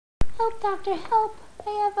Help, doctor, help. I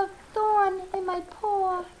have a thorn in my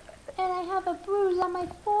paw, and I have a bruise on my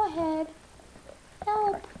forehead.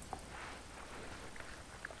 Help.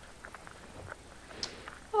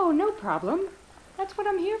 Oh, no problem. That's what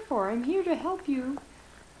I'm here for. I'm here to help you,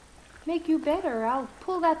 make you better. I'll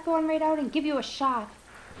pull that thorn right out and give you a shot.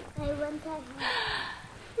 I want that.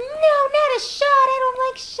 No, not a shot. I don't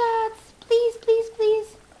like shots. Please, please,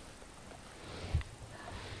 please.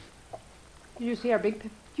 Do you see our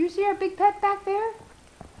big pet back there?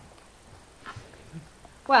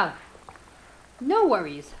 Well, no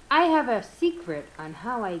worries. I have a secret on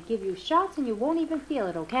how I give you shots and you won't even feel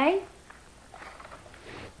it, okay?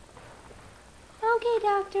 Okay,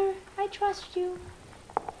 doctor. I trust you.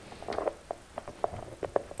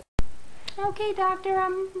 Okay, doctor,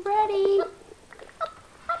 I'm ready.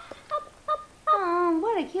 Oh,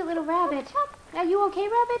 what a cute little rabbit. Are you okay,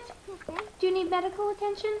 rabbit? Do you need medical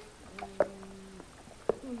attention?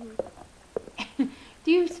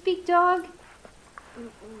 Do you speak dog?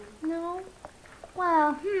 No?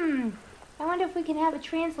 Well, I wonder if we can have a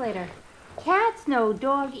translator. Cats know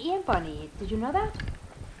dog and bunny. Did you know that?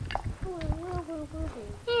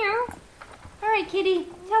 Here. All right, Kitty.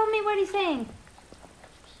 Tell me what he's saying.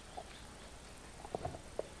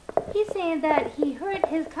 He's saying that he hurt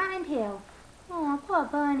his cottontail. Oh, poor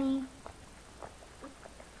bunny.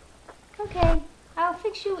 Okay, I'll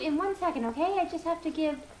fix you in 1 second, okay? I just have to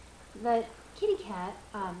give the kitty cat,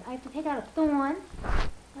 I have to take out a thorn.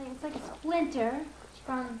 It's like a splinter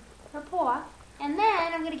from her paw. And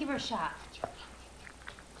then I'm going to give her a shot.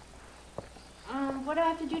 What do I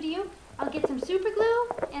have to do to you? I'll get some super glue,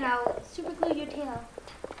 and I'll super glue your tail.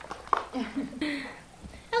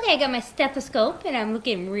 Okay, I got my stethoscope, and I'm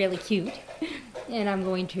looking really cute. And I'm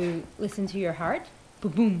going to listen to your heart.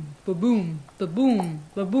 Ba-boom, ba-boom, ba-boom,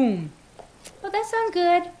 ba-boom. Well, that sounds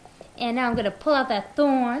good. And now I'm going to pull out that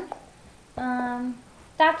thorn.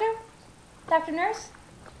 Doctor? Dr. Nurse?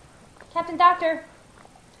 Captain Doctor?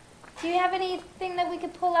 Do you have anything that we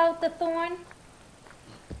could pull out the thorn?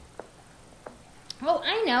 Oh,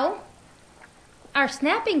 I know. Our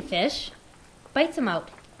snapping fish bites them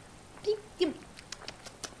out.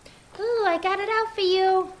 Ooh, I got it out for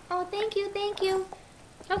you. Oh, thank you, thank you.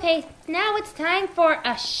 Okay, now it's time for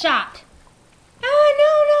a shot.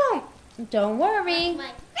 Oh, no. Don't worry.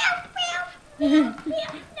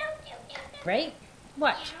 Right?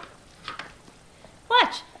 Watch.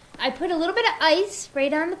 Watch. I put a little bit of ice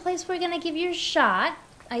right on the place where we're going to give you a shot.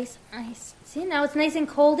 Ice, ice. See, now it's nice and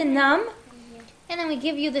cold and numb. And then we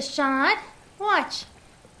give you the shot. Watch.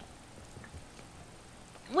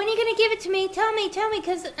 When are you going to give it to me? Tell me,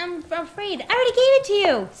 because I'm afraid. I already gave it to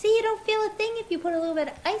you. See, you don't feel a thing if you put a little bit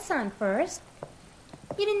of ice on first.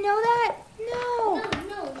 You didn't know that? No.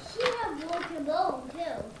 No, she had broken bone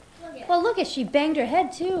too. Look at. Well, look, she banged her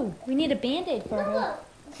head too. We need a Band-Aid for her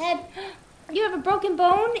head. You have a broken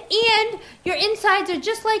bone and your insides are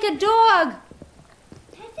just like a dog.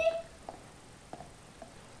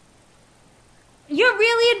 You're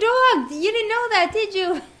really a dog. You didn't know that, did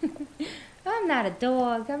you? I'm not a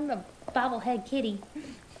dog. I'm a bobblehead kitty.